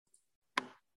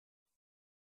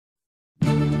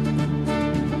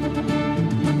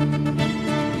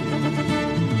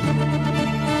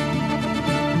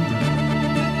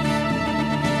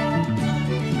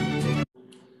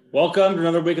Welcome to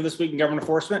another week of This Week in Government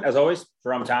Enforcement. As always,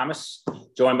 Jerome Thomas,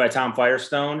 joined by Tom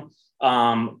Firestone.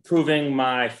 Proving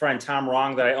my friend Tom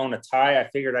wrong that I own a tie, I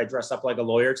figured I'd dress up like a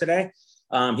lawyer today.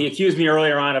 He accused me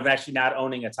earlier on of actually not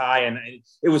owning a tie, and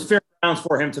it was fair grounds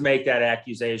for him to make that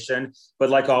accusation. But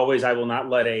like always, I will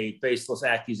not let a baseless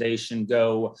accusation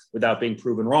go without being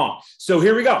proven wrong. So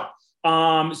here we go.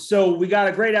 So we got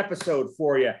a great episode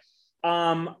for you.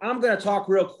 I'm going to talk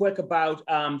real quick about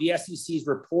the SEC's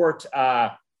report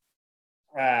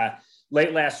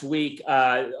late last week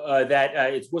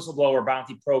that its whistleblower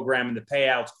bounty program and the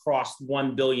payouts crossed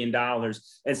 $1 billion.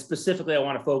 And specifically, I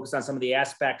want to focus on some of the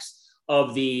aspects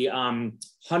of the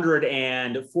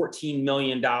 $114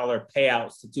 million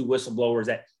payouts to two whistleblowers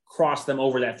that crossed them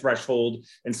over that threshold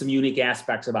and some unique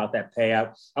aspects about that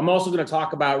payout. I'm also going to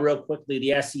talk about real quickly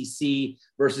the SEC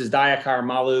versus Dayakar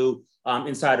Malu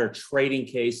insider trading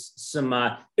case, some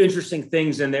interesting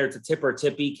things in there. It's a tipper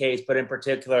tippy case, but in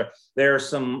particular, there are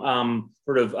some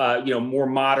more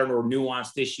modern or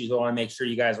nuanced issues I want to make sure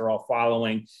you guys are all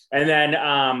following. And then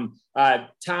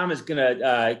Tom is going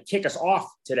to kick us off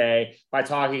today by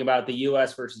talking about the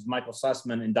U.S. versus Michael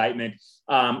Sussmann indictment,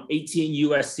 18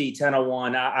 U.S.C.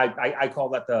 1001. I call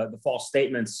that the false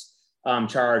statements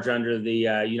charge under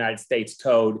the United States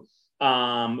Code.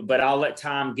 But I'll let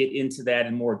Tom get into that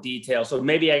in more detail. So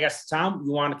maybe, I guess, Tom,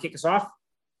 you want to kick us off?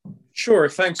 Sure.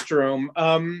 Thanks, Jerome.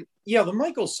 The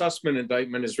Michael Sussmann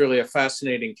indictment is really a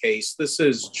fascinating case. This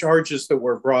is charges that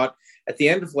were brought at the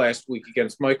end of last week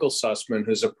against Michael Sussmann,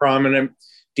 who's a prominent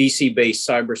DC-based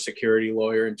cybersecurity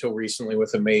lawyer until recently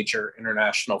with a major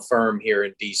international firm here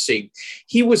in DC.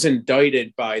 He was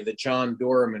indicted by the John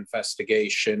Durham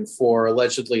investigation for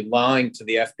allegedly lying to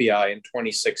the FBI in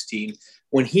 2016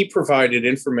 when he provided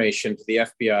information to the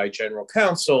FBI General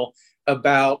Counsel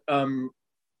about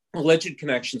alleged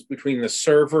connections between the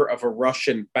server of a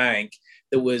Russian bank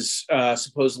that was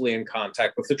supposedly in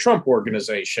contact with the Trump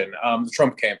organization, the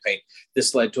Trump campaign.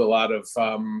 This led to a lot of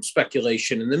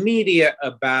speculation in the media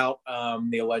about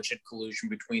the alleged collusion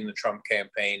between the Trump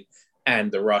campaign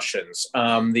and the Russians.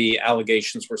 The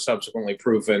allegations were subsequently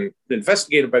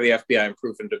investigated by the FBI and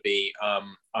proven to be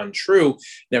untrue.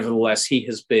 Nevertheless, he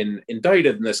has been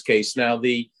indicted in this case. Now,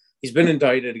 he's been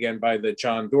indicted again by the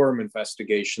John Durham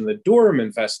investigation. The Durham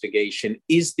investigation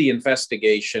is the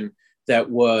investigation that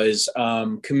was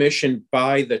commissioned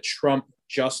by the Trump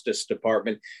Justice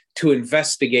Department to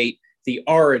investigate the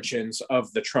origins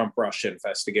of the Trump-Russia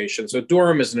investigation. So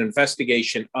Durham is an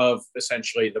investigation of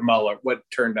essentially the Mueller, what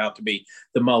turned out to be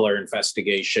the Mueller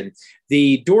investigation.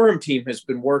 The Durham team has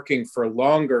been working for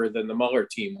longer than the Mueller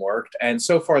team worked, and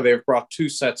so far they've brought two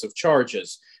sets of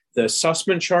charges: the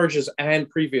Sussmann charges and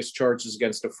previous charges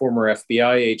against a former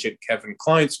FBI agent, Kevin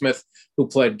Kleinsmith, who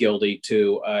pled guilty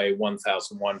to a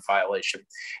 1001 violation.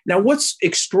 Now, what's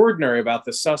extraordinary about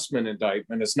the Sussmann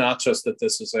indictment is not just that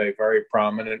this is a very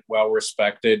prominent,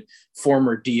 well-respected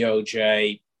former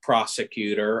DOJ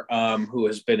prosecutor who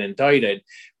has been indicted,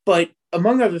 but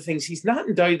among other things, he's not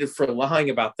indicted for lying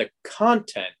about the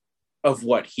content of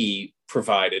what he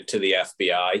provided to the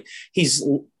FBI. He's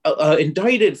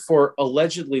indicted for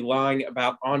allegedly lying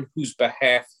about on whose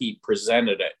behalf he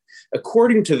presented it.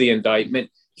 According to the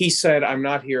indictment, he said, "I'm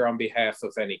not here on behalf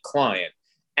of any client."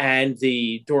 And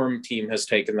the Durham team has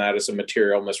taken that as a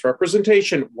material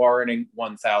misrepresentation, warranting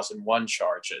 1001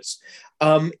 charges.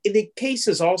 The case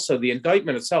is also, the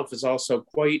indictment itself is also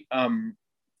quite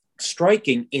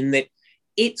striking in that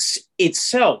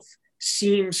itself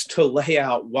seems to lay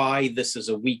out why this is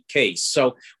a weak case.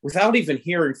 So without even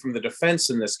hearing from the defense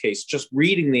in this case, just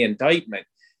reading the indictment,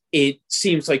 it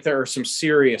seems like there are some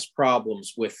serious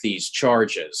problems with these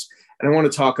charges. And I want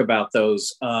to talk about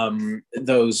those for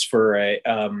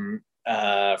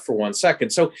 1 second.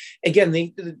 So again,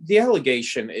 the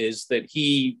allegation is that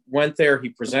he went there, he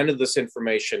presented this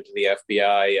information to the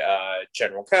FBI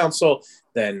General Counsel,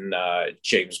 then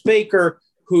James Baker,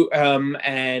 who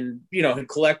had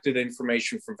collected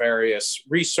information from various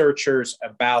researchers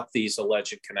about these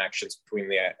alleged connections between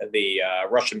the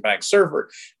Russian bank server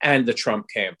and the Trump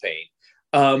campaign.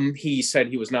 He said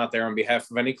he was not there on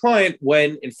behalf of any client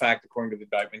when, in fact, according to the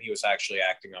indictment, he was actually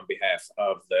acting on behalf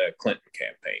of the Clinton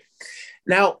campaign.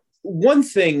 Now, one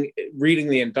thing reading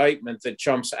the indictment that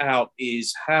jumps out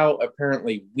is how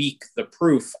apparently weak the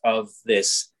proof of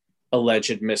this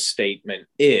alleged misstatement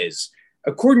is.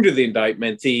 According to the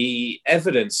indictment, the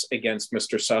evidence against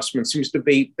Mr. Sussmann seems to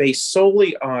be based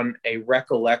solely on a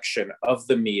recollection of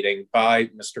the meeting by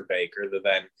Mr. Baker, the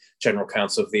then general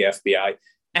counsel of the FBI,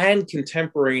 and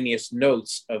contemporaneous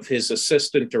notes of his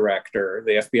assistant director,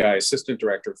 the FBI assistant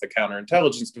director of the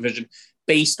counterintelligence division,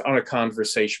 based on a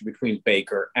conversation between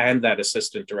Baker and that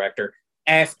assistant director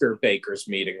after Baker's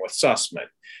meeting with Sussman.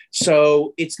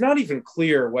 So it's not even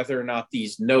clear whether or not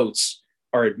these notes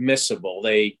are admissible.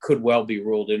 They could well be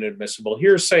ruled inadmissible.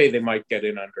 Hearsay, they might get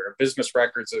in under a business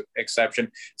records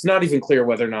exception. It's not even clear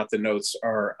whether or not the notes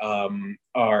are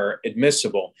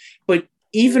admissible. But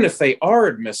even if they are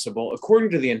admissible,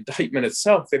 according to the indictment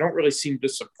itself, they don't really seem to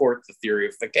support the theory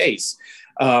of the case.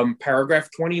 Paragraph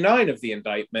 29 of the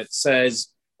indictment says,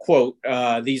 quote,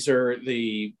 these are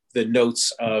the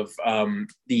notes of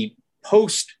the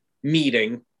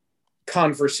post-meeting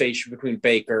conversation between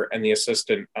Baker and the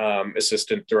assistant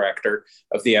director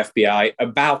of the FBI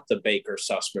about the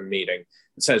Baker-Sussman meeting.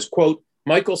 It says, quote,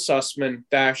 Michael Sussman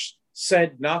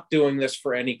said not doing this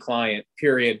for any client,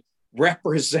 period,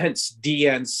 represents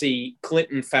DNC,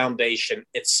 Clinton Foundation,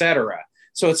 etc.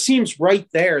 So it seems right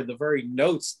there, the very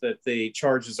notes that the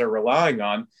charges are relying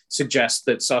on suggest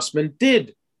that Sussman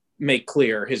did make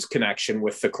clear his connection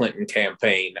with the Clinton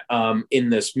campaign in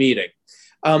this meeting.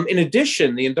 In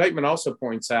addition, the indictment also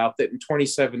points out that in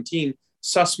 2017,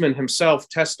 Sussman himself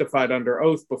testified under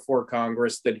oath before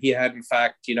Congress that he had, in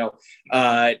fact,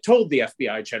 told the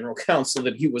FBI general counsel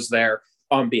that he was there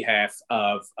on behalf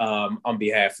of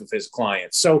his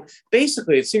clients. So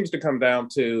basically, it seems to come down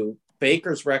to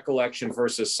Baker's recollection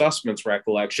versus Sussman's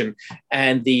recollection,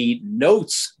 and the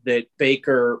notes that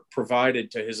Baker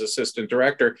provided to his assistant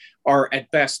director are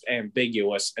at best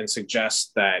ambiguous and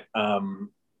suggest that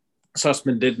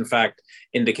Sussman did, in fact,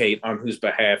 indicate on whose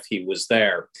behalf he was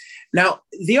there. Now,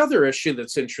 the other issue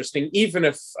that's interesting, even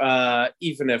if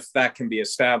that can be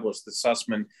established, that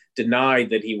Sussman denied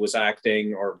that he was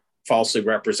acting or falsely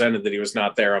represented that he was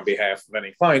not there on behalf of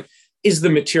any client, is the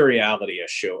materiality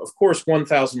issue. Of course,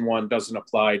 1001 doesn't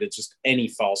apply to just any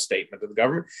false statement of the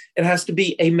government. It has to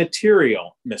be a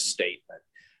material misstatement.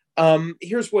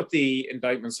 Here's what the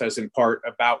indictment says in part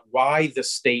about why the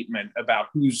statement about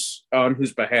on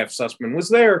whose behalf Sussman was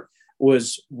there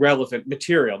was relevant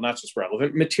material, not just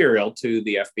relevant material to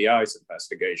the FBI's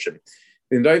investigation.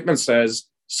 The indictment says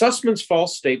Sussman's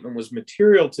false statement was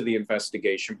material to the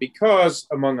investigation because,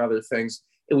 among other things,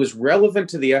 it was relevant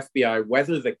to the FBI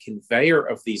whether the conveyor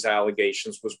of these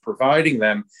allegations was providing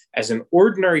them as an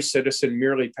ordinary citizen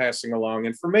merely passing along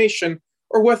information,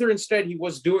 or whether instead he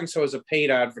was doing so as a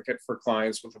paid advocate for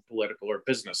clients with a political or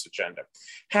business agenda.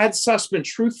 Had Sussman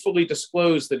truthfully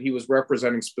disclosed that he was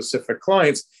representing specific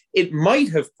clients, it might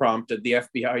have prompted the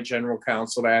FBI general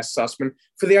counsel to ask Sussman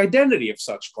for the identity of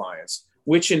such clients,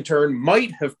 which in turn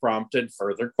might have prompted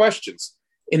further questions.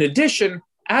 In addition,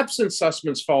 absent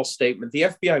Sussman's false statement, the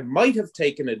FBI might have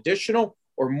taken additional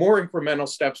or more incremental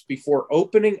steps before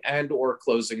opening and or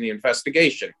closing the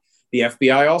investigation. The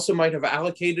FBI also might have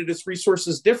allocated its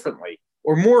resources differently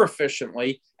or more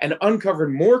efficiently and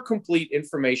uncovered more complete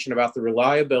information about the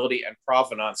reliability and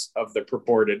provenance of the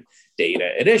purported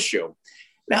data at issue.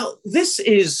 Now, this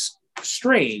is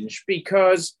strange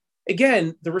because,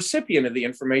 again, the recipient of the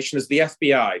information is the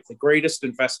FBI, the greatest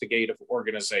investigative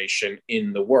organization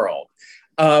in the world.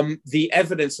 The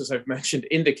evidence, as I've mentioned,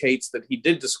 indicates that he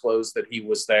did disclose that he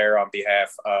was there on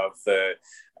behalf of the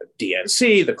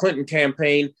DNC, the Clinton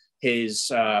campaign.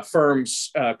 His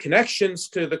firm's connections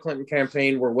to the Clinton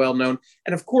campaign were well known.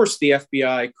 And of course, the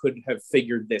FBI could have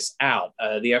figured this out.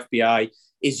 The FBI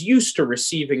is used to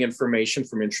receiving information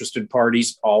from interested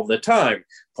parties all the time.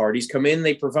 Parties come in,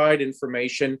 they provide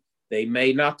information. They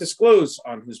may not disclose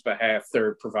on whose behalf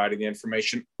they're providing the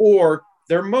information or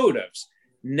their motives.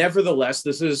 Nevertheless,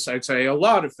 this is, I'd say, a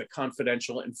lot of the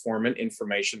confidential informant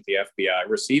information the FBI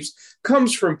receives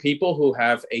comes from people who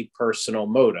have a personal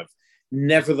motive.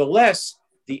 Nevertheless,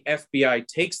 the FBI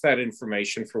takes that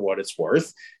information for what it's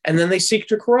worth, and then they seek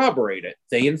to corroborate it.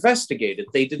 They investigate it.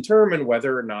 They determine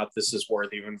whether or not this is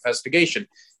worthy of investigation.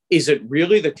 Is it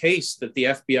really the case that the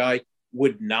FBI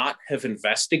would not have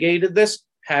investigated this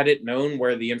had it known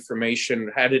where the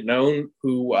information, had it known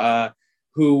who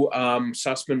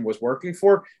Sussman was working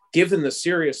for? Given the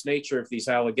serious nature of these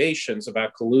allegations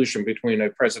about collusion between a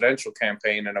presidential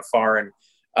campaign and a foreign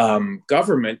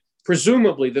government,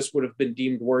 presumably this would have been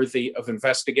deemed worthy of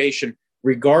investigation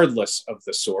regardless of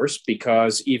the source,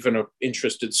 because even an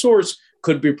interested source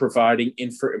could be providing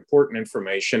important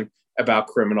information about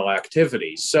criminal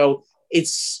activities. So it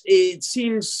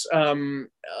seems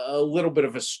a little bit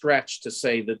of a stretch to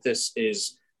say that this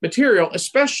is material,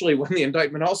 especially when the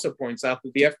indictment also points out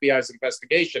that the FBI's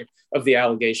investigation of the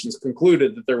allegations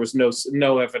concluded that there was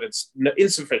no evidence,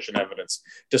 insufficient evidence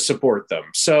to support them.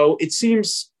 So it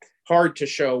seems hard to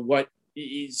show what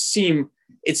seem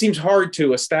it seems hard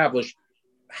to establish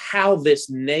how this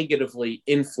negatively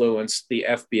influenced the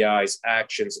FBI's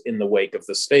actions in the wake of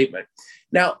the statement.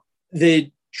 Now,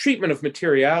 the treatment of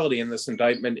materiality in this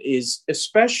indictment is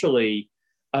especially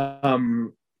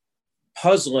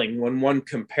puzzling when one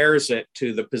compares it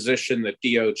to the position that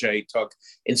DOJ took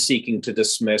in seeking to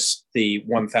dismiss the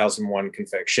 1001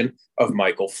 conviction of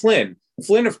Michael Flynn.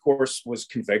 Flynn, of course, was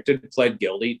convicted, pled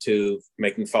guilty to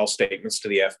making false statements to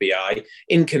the FBI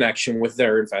in connection with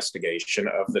their investigation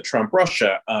of the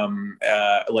Trump-Russia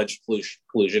alleged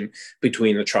collusion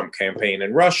between the Trump campaign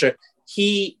and Russia.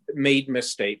 He made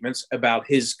misstatements about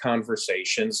his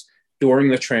conversations during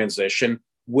the transition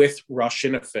with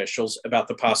Russian officials about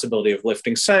the possibility of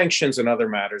lifting sanctions and other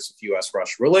matters of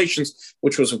U.S.-Russia relations,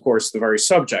 which was, of course, the very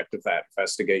subject of that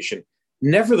investigation.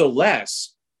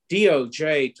 Nevertheless,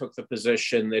 DOJ took the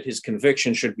position that his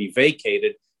conviction should be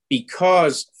vacated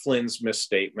because Flynn's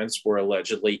misstatements were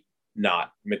allegedly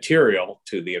not material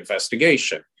to the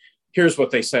investigation. Here's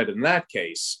what they said in that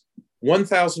case.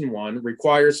 1001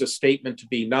 requires a statement to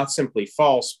be not simply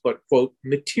false, but, quote,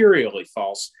 materially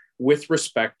false with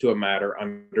respect to a matter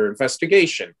under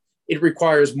investigation. It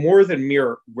requires more than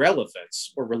mere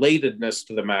relevance or relatedness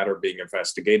to the matter being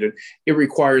investigated. It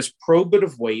requires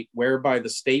probative weight whereby the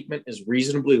statement is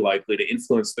reasonably likely to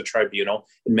influence the tribunal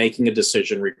in making a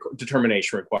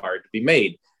determination required to be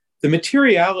made. The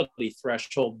materiality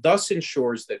threshold thus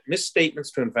ensures that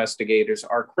misstatements to investigators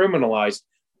are criminalized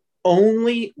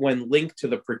only when linked to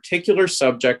the particular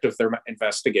subject of their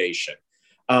investigation.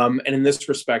 And in this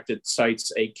respect, it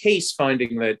cites a case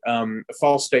finding that a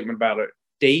false statement about a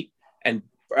date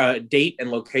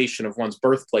and location of one's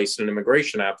birthplace in an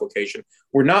immigration application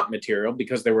were not material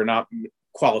because they were not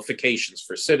qualifications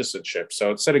for citizenship.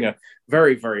 So it's setting a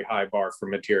very, very high bar for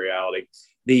materiality.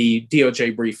 The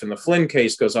DOJ brief in the Flynn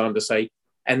case goes on to say,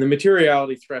 and the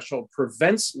materiality threshold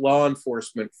prevents law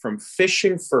enforcement from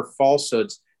fishing for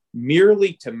falsehoods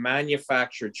merely to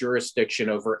manufacture jurisdiction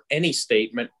over any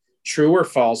statement, true or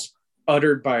false,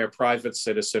 uttered by a private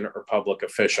citizen or public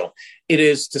official. It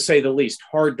is, to say the least,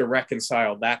 hard to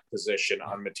reconcile that position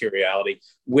on materiality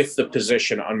with the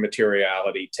position on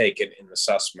materiality taken in the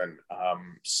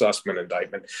Sussman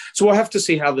indictment. So we'll have to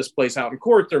see how this plays out in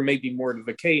court. There may be more to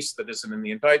the case that isn't in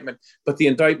the indictment, but the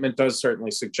indictment does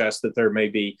certainly suggest that there may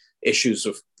be issues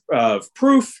of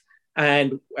proof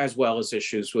and as well as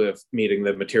issues with meeting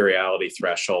the materiality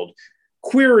threshold.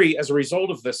 Query, as a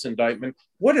result of this indictment,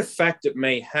 what effect it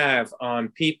may have on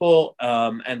people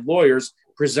and lawyers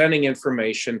presenting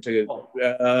information to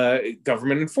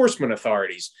government enforcement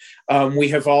authorities. We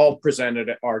have all presented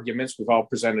arguments, we've all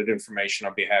presented information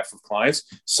on behalf of clients.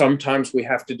 Sometimes we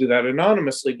have to do that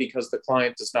anonymously because the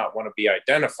client does not want to be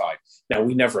identified. Now,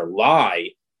 we never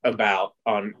lie about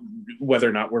on whether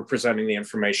or not we're presenting the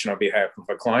information on behalf of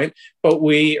a client, but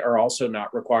we are also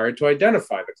not required to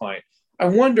identify the client. I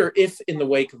wonder if in the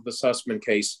wake of the Sussman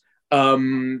case,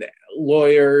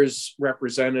 lawyers,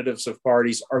 representatives of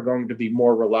parties are going to be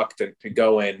more reluctant to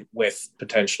go in with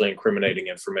potentially incriminating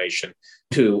information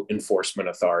to enforcement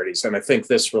authorities. And I think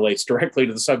this relates directly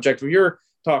to the subject of your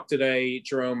talk today,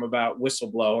 Jerome, about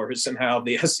whistleblowers and how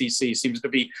the SEC seems to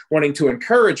be wanting to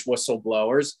encourage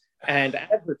whistleblowers and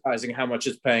advertising how much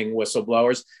it's paying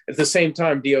whistleblowers. At the same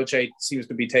time, DOJ seems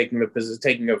to be taking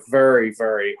a very,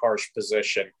 very harsh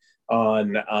position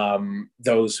on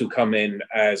those who come in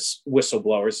as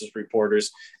whistleblowers, as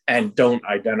reporters, and don't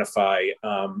identify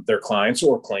their clients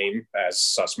or claim, as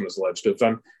Sussman is alleged to have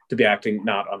done, to be acting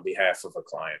not on behalf of a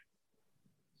client.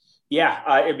 Yeah,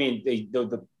 I mean,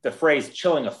 the phrase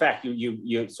chilling effect,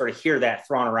 you sort of hear that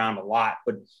thrown around a lot,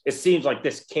 but it seems like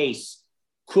this case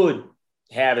could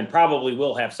have and probably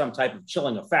will have some type of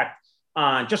chilling effect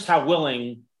on just how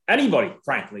willing anybody,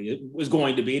 frankly, was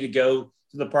going to be to go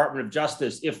to the Department of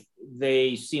Justice if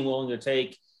they seem willing to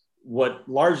take what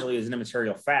largely is an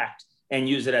immaterial fact and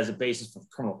use it as a basis for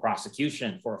criminal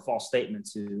prosecution for a false statement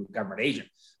to a government agent.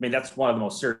 I mean, that's one of the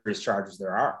most serious charges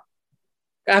there are.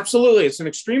 Absolutely. It's an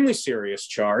extremely serious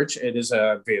charge. It is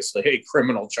obviously a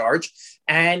criminal charge.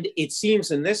 And it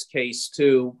seems in this case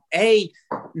to,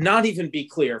 not even be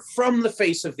clear from the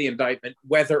face of the indictment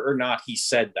whether or not he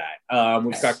said that.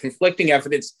 We've got conflicting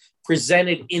evidence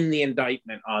presented in the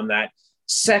indictment on that.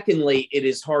 Secondly, it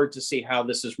is hard to see how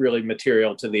this is really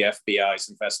material to the FBI's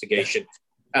investigation.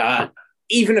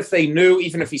 Even if they knew,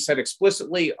 even if he said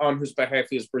explicitly on whose behalf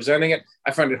he was presenting it,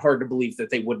 I find it hard to believe that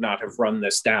they would not have run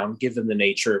this down given the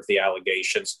nature of the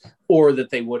allegations, or that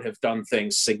they would have done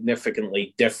things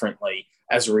significantly differently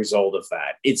as a result of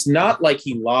that. It's not like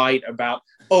he lied about,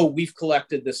 oh, we've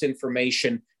collected this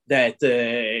information that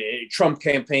the Trump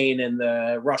campaign and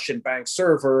the Russian bank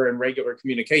server and regular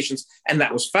communications, and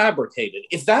that was fabricated.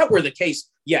 If that were the case,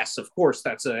 yes, of course,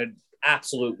 that's an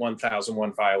absolute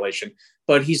 1001 violation.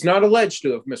 But he's not alleged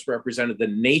to have misrepresented the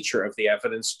nature of the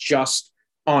evidence, just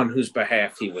on whose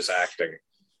behalf he was acting.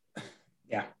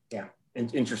 Yeah.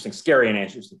 Interesting, scary and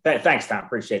interesting. Thanks, Tom.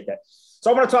 Appreciate that.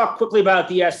 So I want to talk quickly about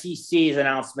the SEC's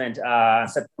announcement on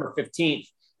September 15th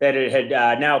that it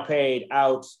had now paid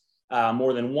out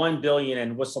more than $1 billion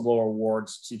in whistleblower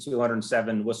awards to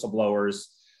 207 whistleblowers.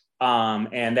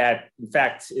 And that, in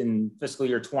fact, in fiscal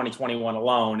year 2021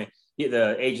 alone,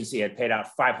 the agency had paid out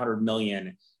 $500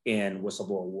 million in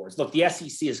whistleblower awards. Look, the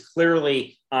SEC is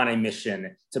clearly on a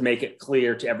mission to make it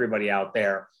clear to everybody out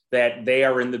there that they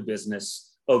are in the business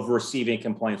of receiving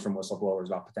complaints from whistleblowers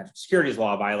about potential securities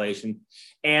law violation,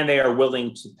 and they are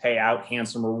willing to pay out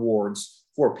handsome rewards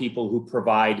for people who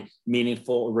provide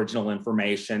meaningful original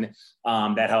information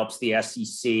that helps the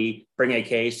SEC bring a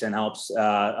case and helps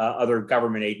other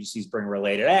government agencies bring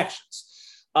related actions.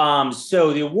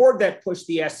 So the award that pushed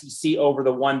the SEC over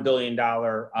the $1 billion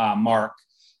mark,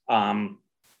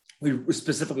 we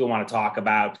specifically want to talk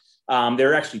about.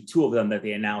 There are actually two of them that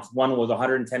they announced. One was a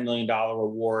 $110 million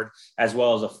award, as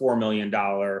well as a $4 million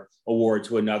award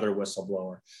to another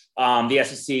whistleblower. The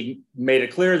SEC made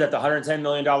it clear that the $110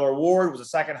 million award was the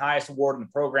second highest award in the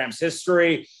program's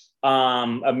history,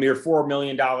 a mere $4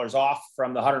 million off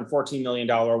from the $114 million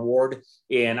award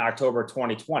in October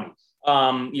 2020.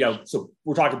 So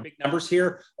we're talking big numbers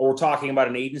here, or we're talking about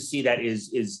an agency that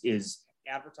is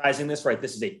advertising this, right?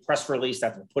 This is a press release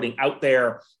that they're putting out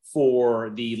there for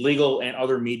the legal and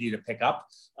other media to pick up.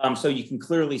 So you can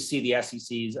clearly see the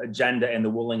SEC's agenda and the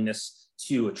willingness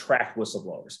to attract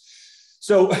whistleblowers.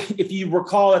 So if you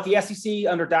recall that the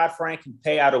SEC under Dodd-Frank can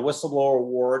pay out a whistleblower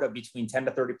award of between 10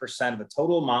 to 30% of the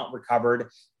total amount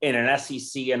recovered in an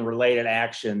SEC and related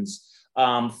actions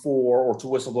for or to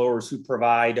whistleblowers who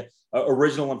provide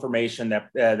original information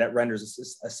that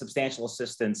renders a substantial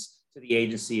assistance to the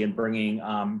agency in bringing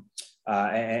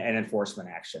an enforcement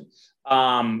action.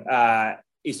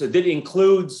 So that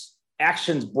includes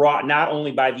actions brought not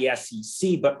only by the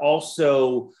SEC, but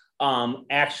also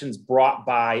actions brought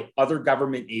by other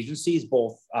government agencies,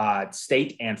 both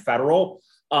state and federal,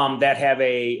 that have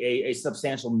a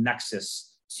substantial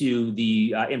nexus to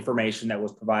the information that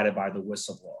was provided by the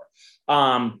whistleblower.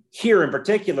 Here in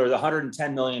particular, the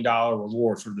 $110 million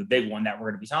reward, sort of the big one that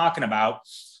we're going to be talking about,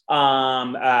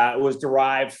 was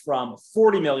derived from a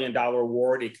 $40 million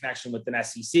award in connection with an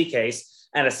SEC case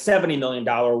and a $70 million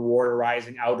award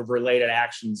arising out of related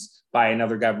actions by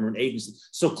another government agency.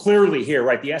 So clearly here,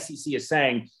 right, the SEC is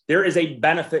saying there is a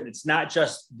benefit. It's not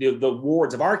just the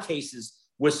awards of our cases,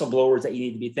 whistleblowers that you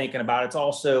need to be thinking about. It's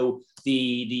also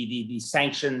the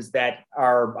sanctions that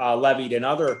are levied in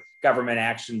other government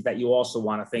actions that you also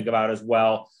want to think about as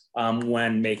well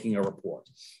when making a report.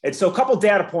 And so a couple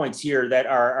data points here that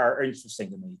are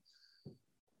interesting to me.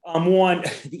 One,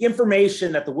 the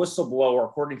information that the whistleblower,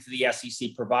 according to the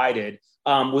SEC, provided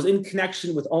was in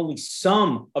connection with only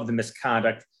some of the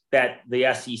misconduct that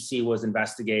the SEC was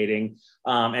investigating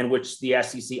and which the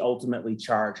SEC ultimately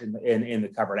charged in the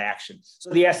covered action.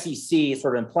 So the SEC,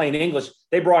 sort of in plain English,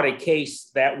 they brought a case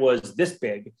that was this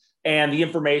big, and the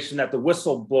information that the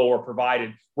whistleblower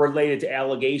provided related to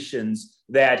allegations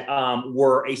that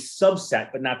were a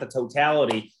subset, but not the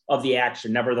totality of the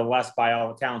action. Nevertheless, by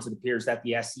all accounts, it appears that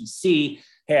the SEC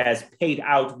has paid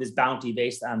out this bounty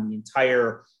based on the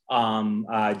entire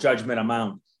judgment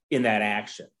amount in that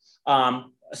action. A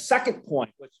second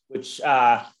point, which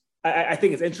I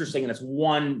think is interesting, and it's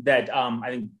one that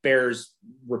I think bears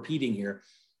repeating here.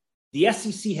 The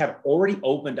SEC had already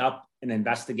opened up an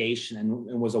investigation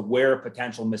and was aware of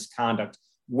potential misconduct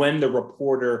when the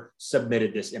reporter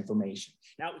submitted this information.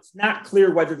 Now, it's not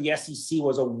clear whether the SEC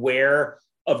was aware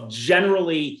of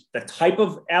generally the type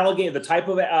of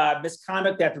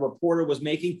misconduct that the reporter was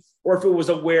making, or if it was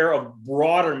aware of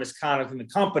broader misconduct in the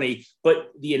company.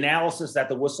 But the analysis that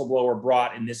the whistleblower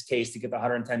brought in this case to get the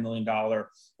 $110 million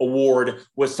award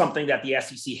was something that the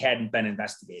SEC hadn't been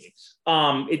investigating.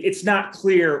 It's not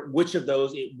clear which of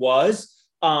those it was,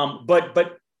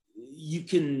 but you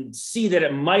can see that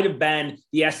it might have been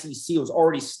the SEC was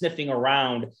already sniffing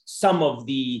around some of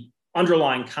the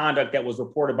underlying conduct that was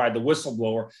reported by the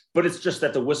whistleblower, but it's just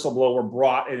that the whistleblower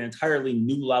brought an entirely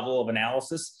new level of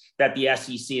analysis that the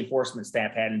SEC enforcement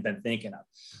staff hadn't been thinking of.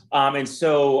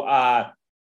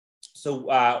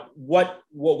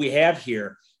 What we have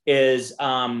here is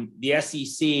the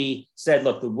SEC said,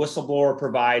 look, the whistleblower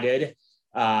provided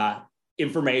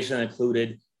information that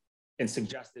included and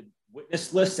suggested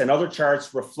witness lists and other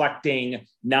charts reflecting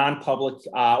non-public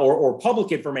or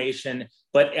public information,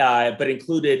 but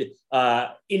included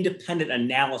independent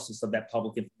analysis of that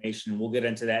public information. We'll get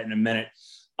into that in a minute.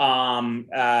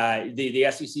 The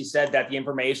SEC said that the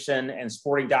information and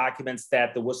supporting documents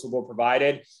that the whistleblower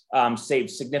provided saved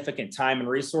significant time and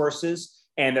resources,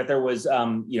 and that there was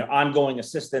ongoing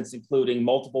assistance, including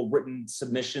multiple written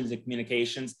submissions and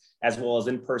communications, as well as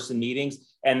in-person meetings,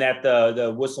 and that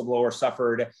the whistleblower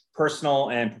suffered personal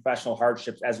and professional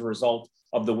hardships as a result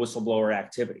of the whistleblower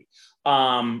activity.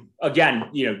 Again,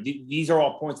 these are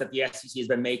all points that the SEC has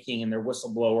been making in their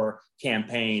whistleblower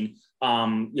campaign,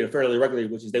 fairly regularly,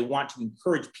 which is they want to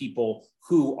encourage people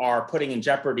who are putting in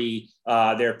jeopardy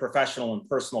their professional and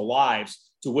personal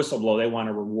lives to whistleblow. They want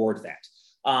to reward that.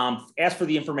 As for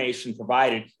the information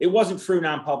provided, it wasn't true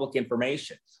non-public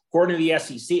information. According to the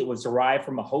SEC, it was derived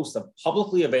from a host of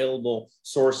publicly available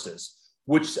sources,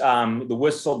 which the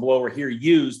whistleblower here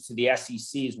used, to the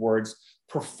SEC's words,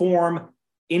 perform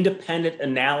independent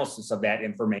analysis of that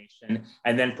information,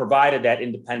 and then provided that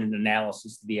independent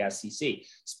analysis to the SEC.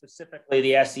 Specifically,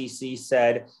 the SEC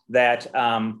said that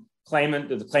the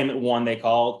claimant one, they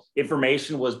called,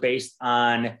 information was based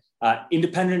on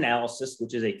independent analysis,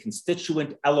 which is a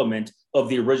constituent element of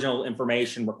the original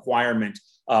information requirement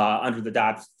under the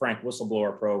Dodd-Frank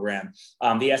whistleblower program.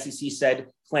 The SEC said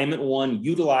claimant one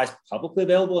utilized publicly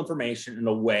available information in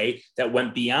a way that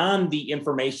went beyond the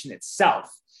information itself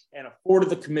and afforded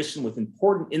the commission with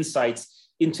important insights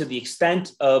into the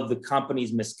extent of the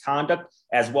company's misconduct,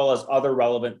 as well as other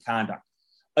relevant conduct.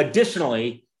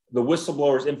 Additionally, the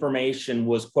whistleblower's information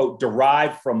was, quote,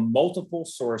 derived from multiple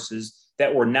sources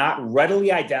that were not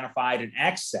readily identified and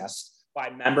accessed by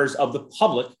members of the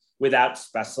public without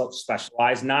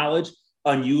specialized knowledge,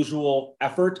 unusual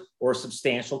effort, or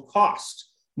substantial cost.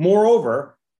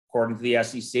 Moreover, according to the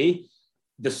SEC,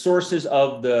 the sources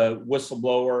of the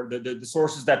whistleblower, the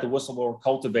sources that the whistleblower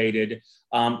cultivated,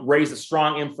 raised a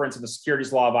strong inference of a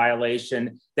securities law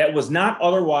violation that was not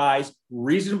otherwise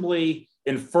reasonably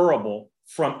inferable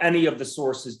from any of the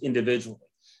sources individually.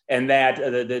 And that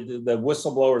the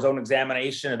whistleblower's own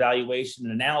examination, evaluation,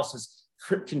 and analysis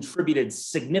contributed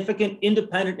significant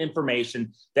independent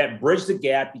information that bridged the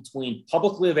gap between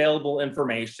publicly available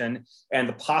information and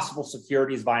the possible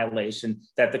securities violation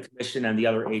that the commission and the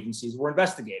other agencies were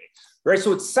investigating. Right.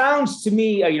 So it sounds to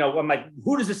me, I'm like,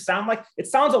 who does this sound like? It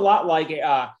sounds a lot like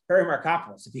Harry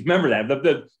Markopolos, if you remember that,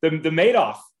 the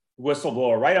Madoff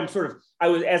whistleblower, right?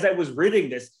 As I was reading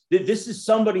this is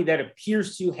somebody that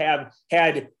appears to have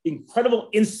had incredible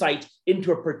insight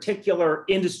into a particular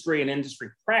industry and industry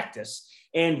practice,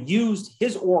 and used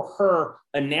his or her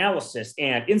analysis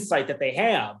and insight that they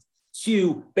have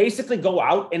to basically go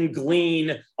out and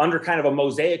glean under kind of a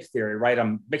mosaic theory, right?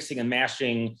 I'm mixing and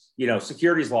mashing,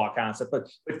 securities law concept, but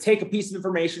take a piece of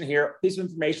information here, a piece of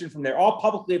information from there, all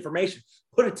publicly information,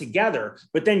 put it together,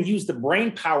 but then use the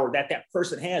brain power that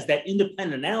person has, that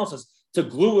independent analysis, to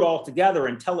glue it all together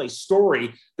and tell a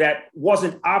story that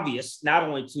wasn't obvious, not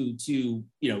only to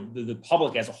the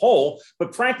public as a whole,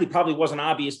 but frankly, probably wasn't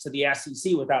obvious to the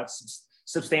SEC without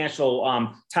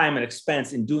substantial time and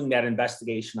expense in doing that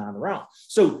investigation on their own.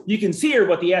 So you can see here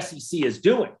what the SEC is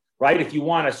doing, right? If you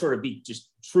want to sort of be just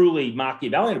truly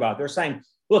Machiavellian about it, they're saying,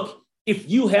 look, if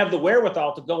you have the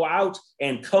wherewithal to go out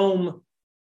and comb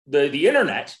the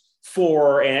internet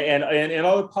and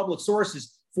other public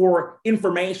sources for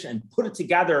information, put it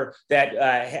together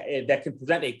that can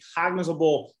present a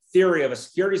cognizable theory of a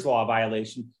securities law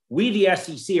violation, we, the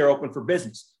SEC, are open for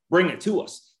business. Bring it to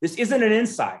us. This isn't an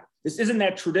insider. This isn't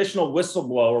that traditional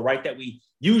whistleblower, right, that we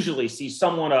usually see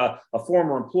someone, a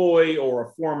former employee or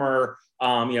a former,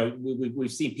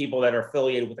 we've seen people that are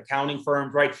affiliated with accounting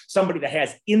firms, right? Somebody that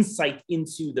has insight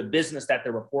into the business that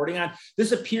they're reporting on.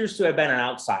 This appears to have been an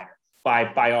outsider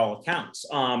by all accounts.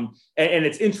 And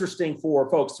it's interesting for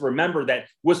folks to remember that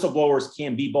whistleblowers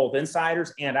can be both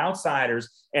insiders and outsiders.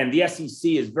 And the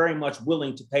SEC is very much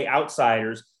willing to pay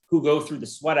outsiders who go through the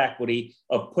sweat equity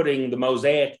of putting the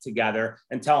mosaic together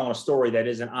and telling a story that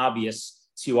isn't obvious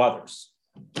to others.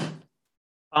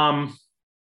 And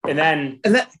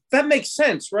that makes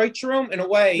sense, right, Jerome? In a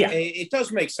way, yeah. It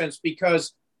does make sense,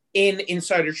 because in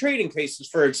insider trading cases,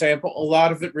 for example, a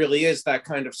lot of it really is that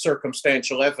kind of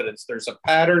circumstantial evidence. There's a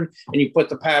pattern, and you put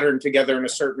the pattern together in a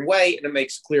certain way, and it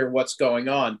makes clear what's going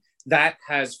on. That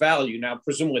has value. Now,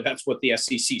 presumably that's what the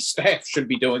SEC staff should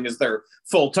be doing as their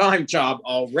full-time job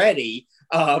already.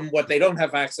 What they don't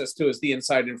have access to is the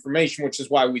inside information, which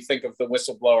is why we think of the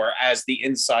whistleblower as the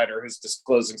insider who's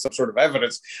disclosing some sort of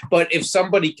evidence. But if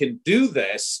somebody can do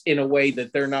this in a way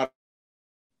that they're not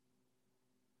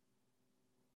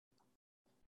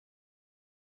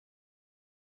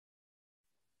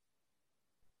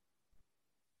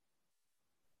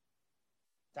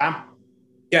Tom?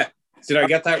 Yeah. Did I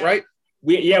get that right?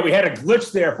 We had a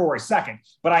glitch there for a second,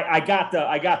 but I got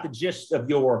the gist of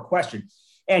your question.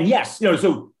 And yes,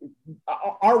 so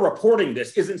our reporting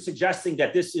this isn't suggesting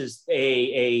that this is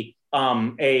a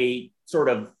sort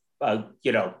of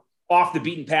off the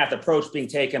beaten path approach being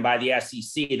taken by the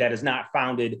SEC that is not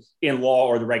founded in law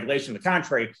or the regulation. On the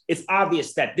contrary, it's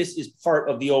obvious that this is part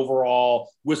of the overall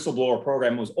whistleblower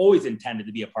program. It was always intended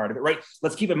to be a part of it, right?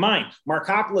 Let's keep in mind,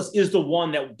 Markopoulos is the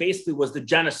one that basically was the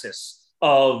genesis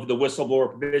of the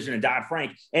whistleblower provision in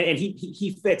Dodd-Frank. And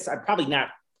he fits, probably not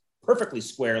perfectly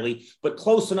squarely, but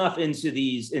close enough into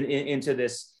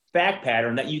this fact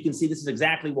pattern that you can see this is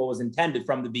exactly what was intended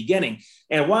from the beginning.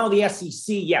 And while the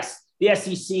SEC, yes, the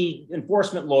SEC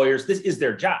enforcement lawyers, this is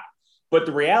their job. But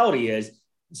the reality is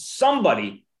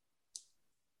somebody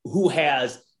who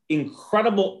has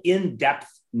incredible in-depth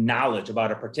knowledge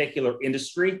about a particular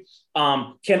industry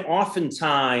can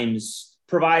oftentimes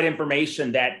provide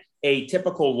information that a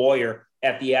typical lawyer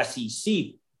at the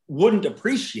SEC wouldn't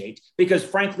appreciate because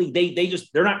frankly,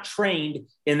 they're not trained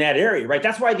in that area, right?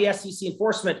 That's why the SEC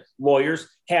enforcement lawyers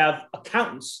have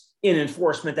accountants in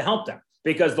enforcement to help them,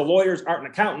 because the lawyers aren't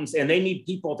accountants and they need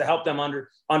people to help them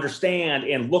understand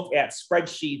and look at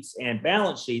spreadsheets and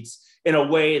balance sheets in a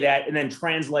way that, and then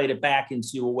translate it back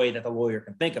into a way that the lawyer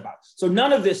can think about. So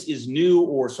none of this is new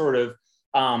or sort of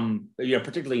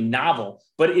particularly novel,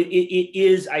 but it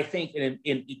is, I think, an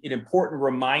important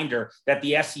reminder that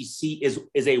the SEC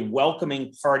is a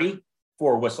welcoming party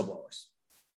for whistleblowers.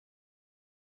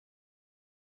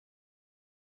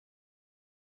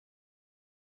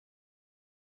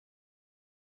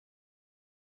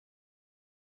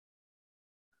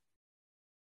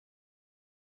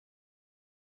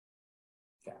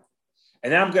 Okay.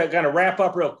 And then I'm going to wrap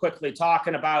up real quickly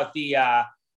talking about the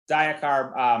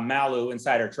Dayakar Malu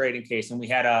insider trading case, and we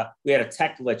had a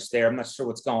tech glitch there. I'm not sure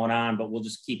what's going on, but we'll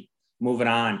just keep moving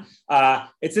on.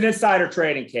 It's an insider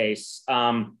trading case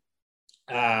brought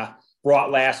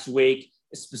last week,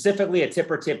 specifically a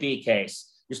Tipper-Tippee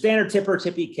case. Your standard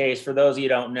Tipper-Tippee case, for those of you who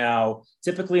don't know,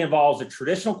 typically involves a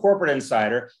traditional corporate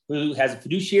insider who has a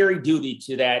fiduciary duty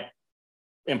to that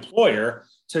employer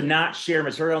to not share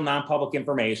material non-public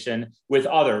information with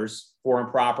others for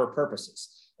improper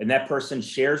purposes. And that person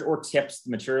shares or tips the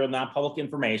material non-public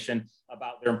information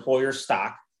about their employer's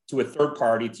stock to a third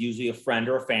party, it's usually a friend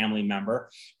or a family member,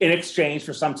 in exchange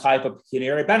for some type of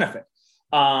pecuniary benefit.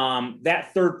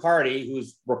 That third party,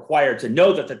 who's required to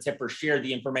know that the tipper shared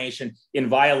the information in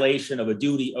violation of a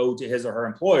duty owed to his or her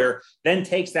employer, then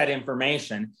takes that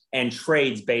information and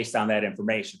trades based on that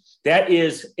information. That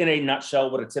is, in a nutshell,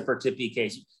 what a Tipper-Tippee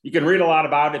case. You can read a lot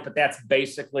about it, but that's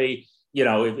basically,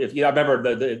 if you remember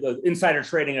the insider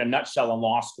trading in a nutshell in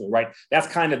law school, right? That's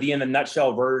kind of the in a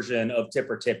nutshell version of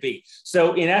Tipper-Tippee.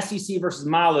 So in SEC versus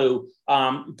Malu,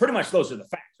 pretty much those are the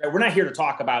facts, right? We're not here to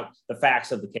talk about the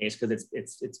facts of the case because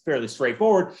it's fairly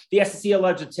straightforward. The SEC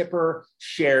alleged Tipper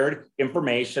shared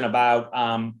information about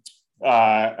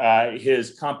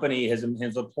his company, his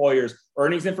employer's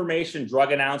earnings information,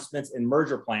 drug announcements, and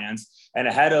merger plans. And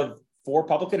ahead of 4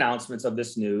 public announcements of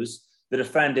this news, the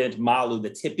defendant, Malu, the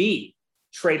tippee,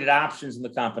 traded options in the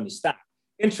company's stock.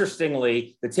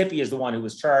 Interestingly, the tippee is the one who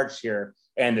was charged here,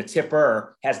 and the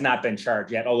tipper has not been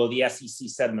charged yet, although the SEC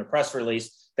said in their press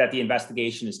release that the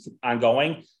investigation is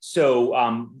ongoing. So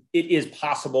it is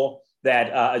possible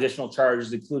that additional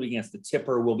charges, including against the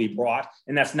tipper, will be brought,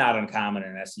 and that's not uncommon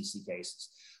in SEC cases.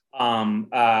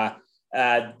 But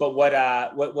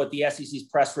what the SEC's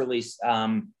press release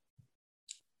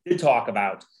did talk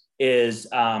about is,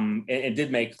 and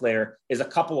did make clear, is a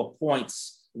couple of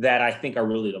points that I think are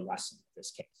really the lesson of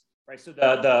this case, right? So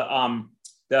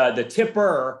the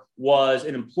tipper was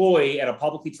an employee at a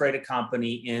publicly traded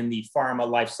company in the pharma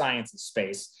life sciences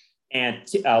space, and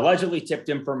allegedly tipped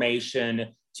information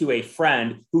to a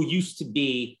friend who used to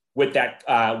be with that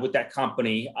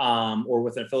company or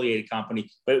with an affiliated company,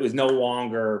 but it was no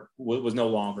longer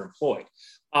employed.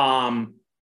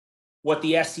 What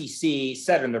the SEC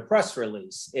said in their press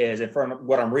release is, and from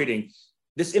what I'm reading,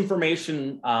 this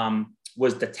information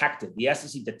was detected. The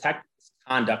SEC detected this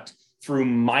conduct through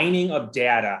mining of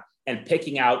data and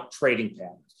picking out trading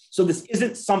patterns. So this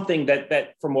isn't something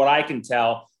that from what I can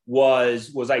tell,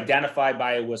 was identified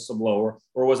by a whistleblower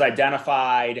or was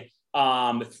identified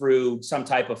through some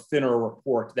type of FINRA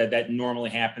report that normally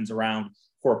happens around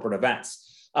corporate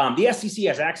events. The SEC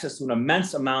has access to an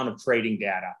immense amount of trading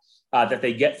data that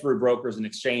they get through brokers and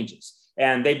exchanges.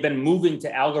 And they've been moving to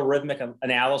algorithmic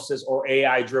analysis or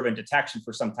AI-driven detection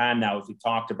for some time now, as we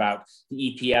talked about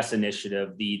the EPS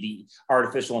initiative, the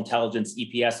artificial intelligence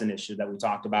EPS initiative that we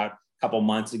talked about couple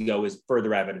months ago is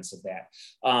further evidence of that.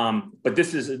 But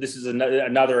this is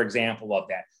another example of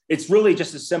that. It's really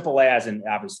just as simple as, and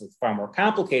obviously far more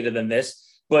complicated than this,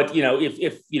 but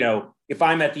if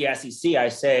I'm at the SEC, I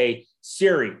say,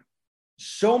 Siri,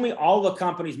 show me all the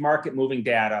company's market moving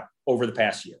data over the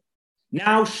past year.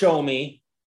 Now show me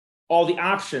all the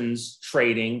options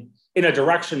trading in a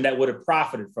direction that would have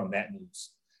profited from that news.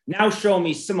 Now show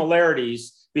me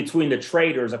similarities between the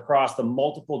traders across the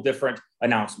multiple different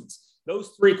announcements. Those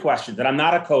three questions, and I'm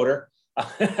not a coder,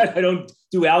 I don't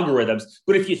do algorithms,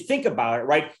 but if you think about it,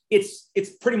 right, it's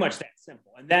pretty much that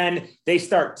simple. And then they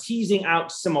start teasing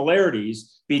out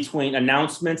similarities between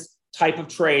announcements, type of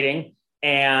trading,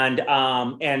 and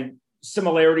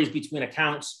similarities between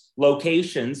accounts,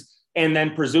 locations, and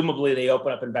then presumably they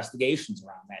open up investigations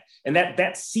around that. And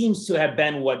that seems to have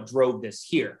been what drove this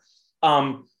here.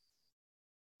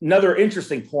 Another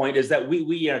interesting point is that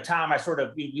we Tom,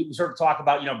 we sort of talk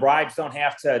about, bribes don't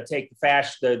have to take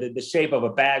the shape of a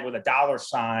bag with a dollar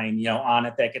sign, on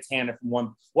it that gets handed from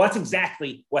one. Well, that's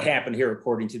exactly what happened here,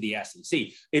 according to the SEC.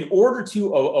 In order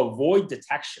to avoid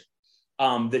detection,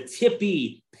 the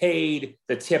tippee paid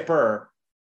the tipper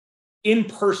in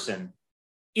person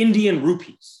Indian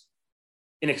rupees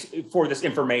for this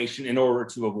information in order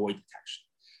to avoid detection.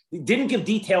 It didn't give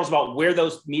details about where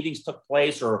those meetings took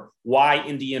place or why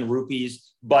Indian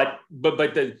rupees, but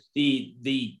the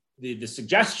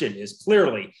suggestion is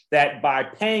clearly that by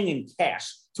paying in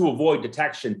cash to avoid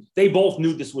detection, they both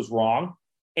knew this was wrong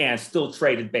and still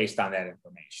traded based on that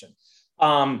information.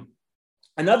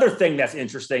 Another thing that's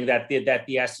interesting that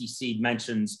the SEC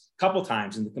mentions a couple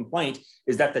times in the complaint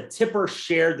is that the tipper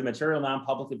shared the material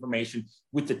non-public information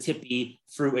with the tippee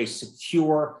through a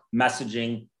secure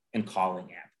messaging and calling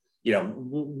app.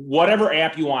 Whatever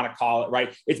app you want to call it,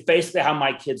 right? It's basically how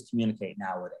my kids communicate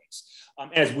nowadays.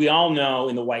 As we all know,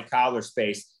 in the white collar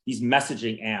space, these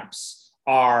messaging apps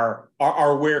are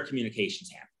where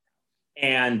communications happen.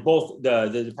 And both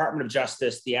the Department of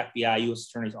Justice, the FBI, U.S.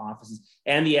 Attorney's offices,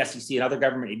 and the SEC and other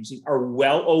government agencies are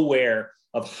well aware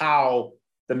of how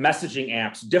the messaging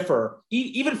apps differ,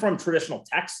 even from traditional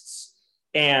texts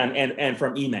and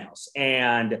from emails.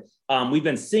 And we've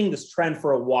been seeing this trend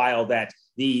for a while, that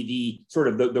the sort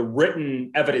of the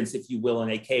written evidence, if you will, in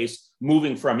a case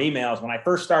moving from emails. When I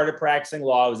first started practicing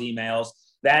law, it was emails.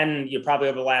 Then you probably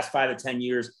over the last 5 to 10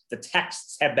 years, the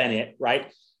texts have been it,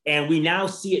 right? And we now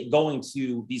see it going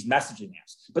to these messaging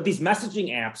apps. But these messaging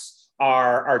apps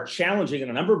are challenging in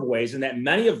a number of ways, in that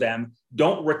many of them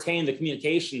don't retain the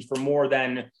communications for more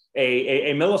than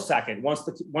a millisecond once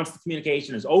the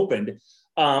communication is opened.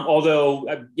 Although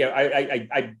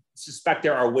I suspect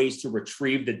there are ways to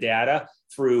retrieve the data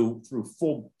through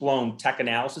full-blown tech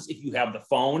analysis if you have the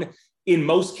phone. In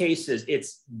most cases,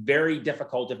 it's very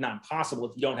difficult, if not impossible,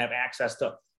 if you don't have access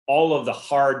to all of the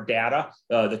hard data,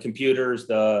 the computers,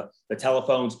 the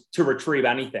telephones, to retrieve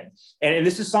anything. And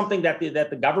this is something that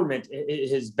the government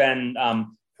has been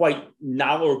quite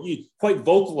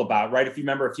vocal about, right? If you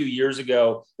remember a few years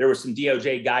ago, there was some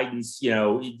DOJ guidance,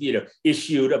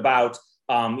 issued about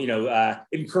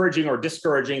encouraging or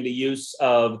discouraging the use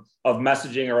of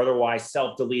messaging or otherwise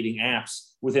self-deleting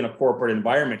apps within a corporate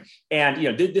environment. And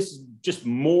this is just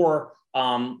more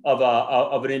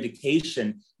of an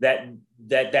indication that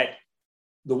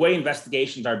the way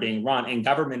investigations are being run, and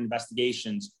government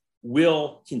investigations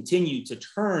will continue to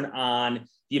turn on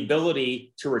the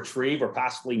ability to retrieve or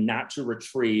possibly not to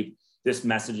retrieve this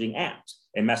messaging app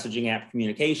and messaging app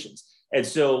communications. And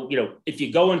so, if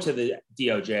you go into the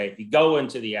DOJ, if you go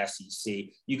into the SEC,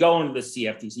 you go into the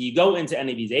CFTC, you go into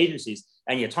any of these agencies,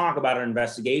 and you talk about an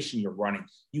investigation you're running,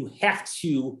 you have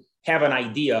to have an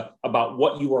idea about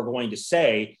what you are going to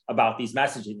say about these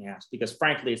messaging apps, because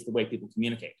frankly, it's the way people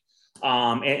communicate.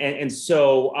 And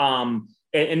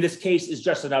this case is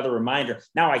just another reminder.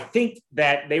 Now, I think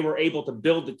that they were able to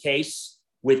build the case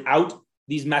without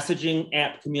these messaging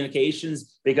app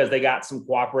communications because they got some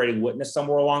cooperating witness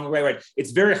somewhere along the way, right?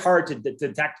 It's very hard to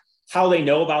detect how they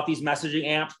know about these messaging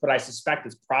apps, but I suspect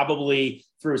it's probably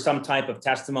through some type of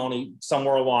testimony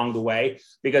somewhere along the way,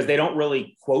 because they don't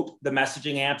really quote the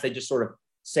messaging apps. They just sort of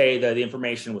say that the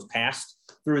information was passed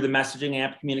through the messaging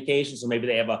app communication. So maybe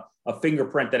they have a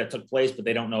fingerprint that it took place, but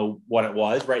they don't know what it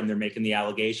was, right? And they're making the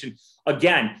allegation.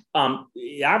 Again,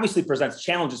 it obviously presents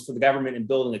challenges for the government in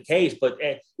building a case, but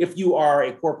if you are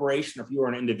a corporation, or if you are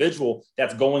an individual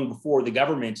that's going before the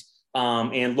government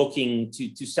and looking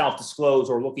to self-disclose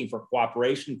or looking for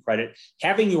cooperation credit,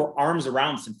 having your arms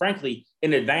around this, and frankly,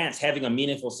 in advance, having a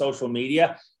meaningful social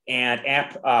media and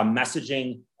app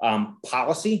messaging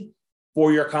policy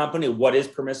for your company, what is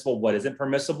permissible, what isn't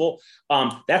permissible.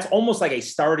 That's almost like a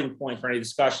starting point for any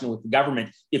discussion with the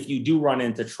government if you do run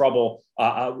into trouble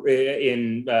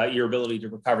in your ability to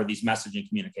recover these messaging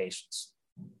communications.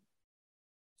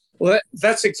 Well,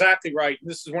 that's exactly right.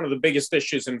 This is one of the biggest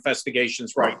issues in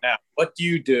investigations right now. What do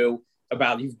you do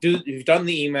about, you've done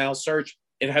the email search,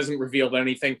 it hasn't revealed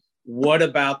anything. What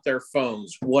about their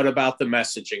phones? What about the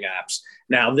messaging apps?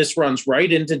 Now, this runs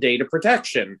right into data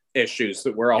protection issues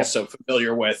that we're also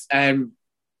familiar with. And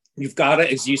you've got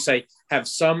to, as you say, have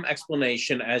some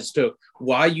explanation as to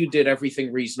why you did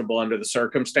everything reasonable under the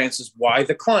circumstances, why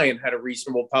the client had a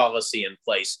reasonable policy in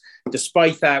place.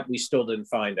 Despite that, we still didn't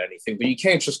find anything. But you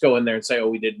can't just go in there and say, oh,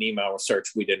 we did an email search,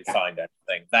 we didn't find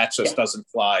anything. That just doesn't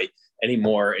fly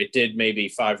anymore. It did maybe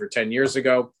 5 or 10 years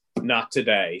ago, not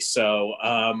today. So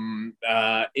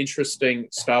interesting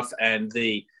stuff. And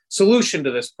the solution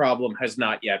to this problem has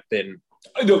not yet been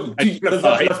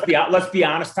let's be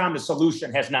honest, Tom. The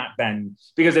solution has not been,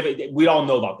 because we all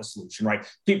know about the solution, right?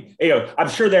 I'm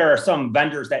sure there are some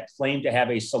vendors that claim to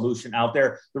have a solution out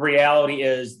there. The reality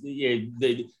is,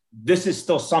 this is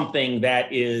still something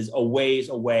that is a ways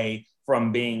away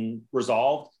from being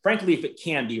resolved. Frankly, if it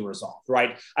can be resolved,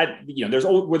 right? There's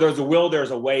where there's a will,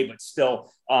 there's a way, but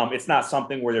still, it's not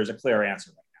something where there's a clear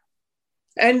answer.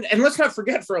 And let's not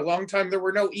forget, for a long time, there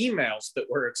were no emails that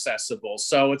were accessible.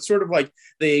 So it's sort of like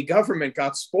the government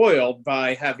got spoiled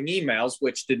by having emails,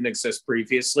 which didn't exist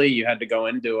previously. You had to go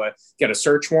in, get a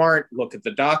search warrant, look at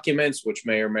the documents, which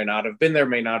may or may not have been there,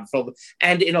 may not have filled them.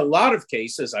 And in a lot of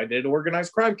cases, I did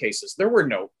organized crime cases, there were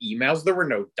no emails, there were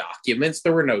no documents,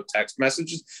 there were no text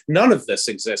messages. None of this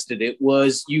existed. It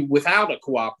was you, without a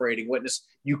cooperating witness,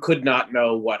 you could not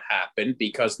know what happened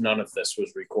because none of this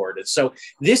was recorded. So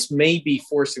this may be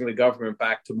forcing the government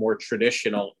back to more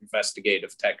traditional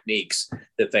investigative techniques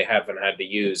that they haven't had to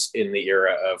use in the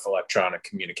era of electronic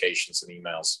communications and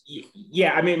emails.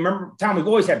 Yeah, I mean, remember, Tom, we've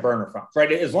always had burner phones,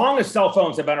 right? As long as cell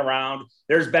phones have been around,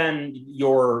 there's been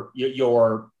your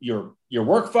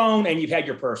work phone, and you've had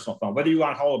your personal phone. Whether you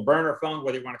want to call it a burner phone,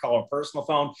 whether you want to call it a personal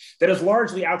phone, that is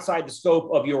largely outside the scope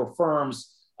of your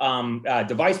firm's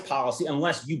device policy,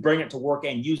 unless you bring it to work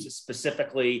and use it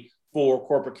specifically for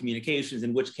corporate communications,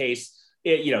 in which case,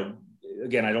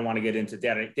 again, I don't want to get into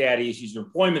data issues or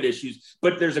employment issues,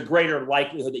 but there's a greater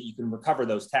likelihood that you can recover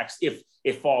those texts if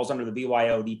it falls under the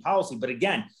BYOD policy. But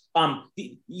again,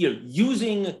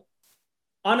 using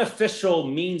unofficial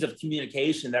means of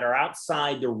communication that are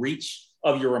outside the reach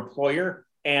of your employer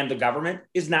and the government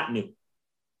is not new.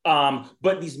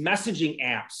 But these messaging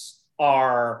apps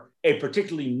are a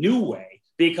particularly new way,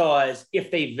 because if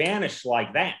they vanish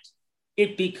like that,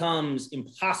 it becomes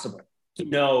impossible to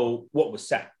know what was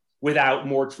said without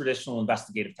more traditional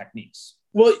investigative techniques.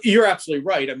 Well, you're absolutely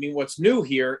right. I mean, what's new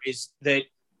here is that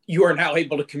you are now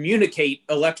able to communicate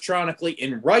electronically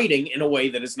in writing in a way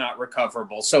that is not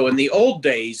recoverable. So in the old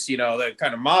days, the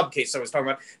kind of mob case I was talking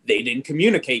about, they didn't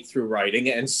communicate through writing.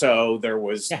 And so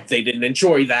they didn't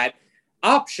enjoy that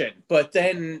option. But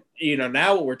then,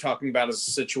 now what we're talking about is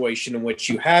a situation in which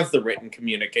you have the written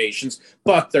communications,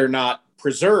 but they're not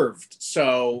preserved.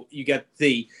 So you get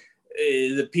the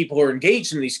people who are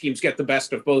engaged in these schemes get the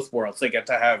best of both worlds. They get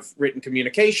to have written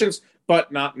communications,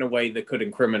 but not in a way that could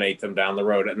incriminate them down the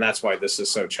road. And that's why this is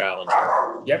so challenging.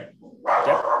 Yep.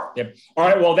 All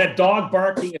right. Well, that dog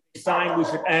barking is a sign we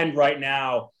should end right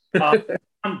now.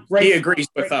 Great. He agrees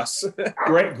with us.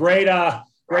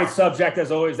 Great subject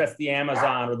as always. That's the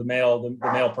Amazon or the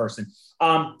mail person.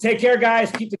 Take care, guys.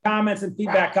 Keep the comments and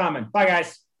feedback coming. Bye,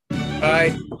 guys.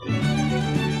 Bye.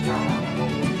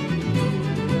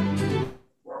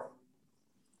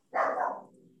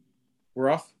 We're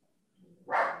off.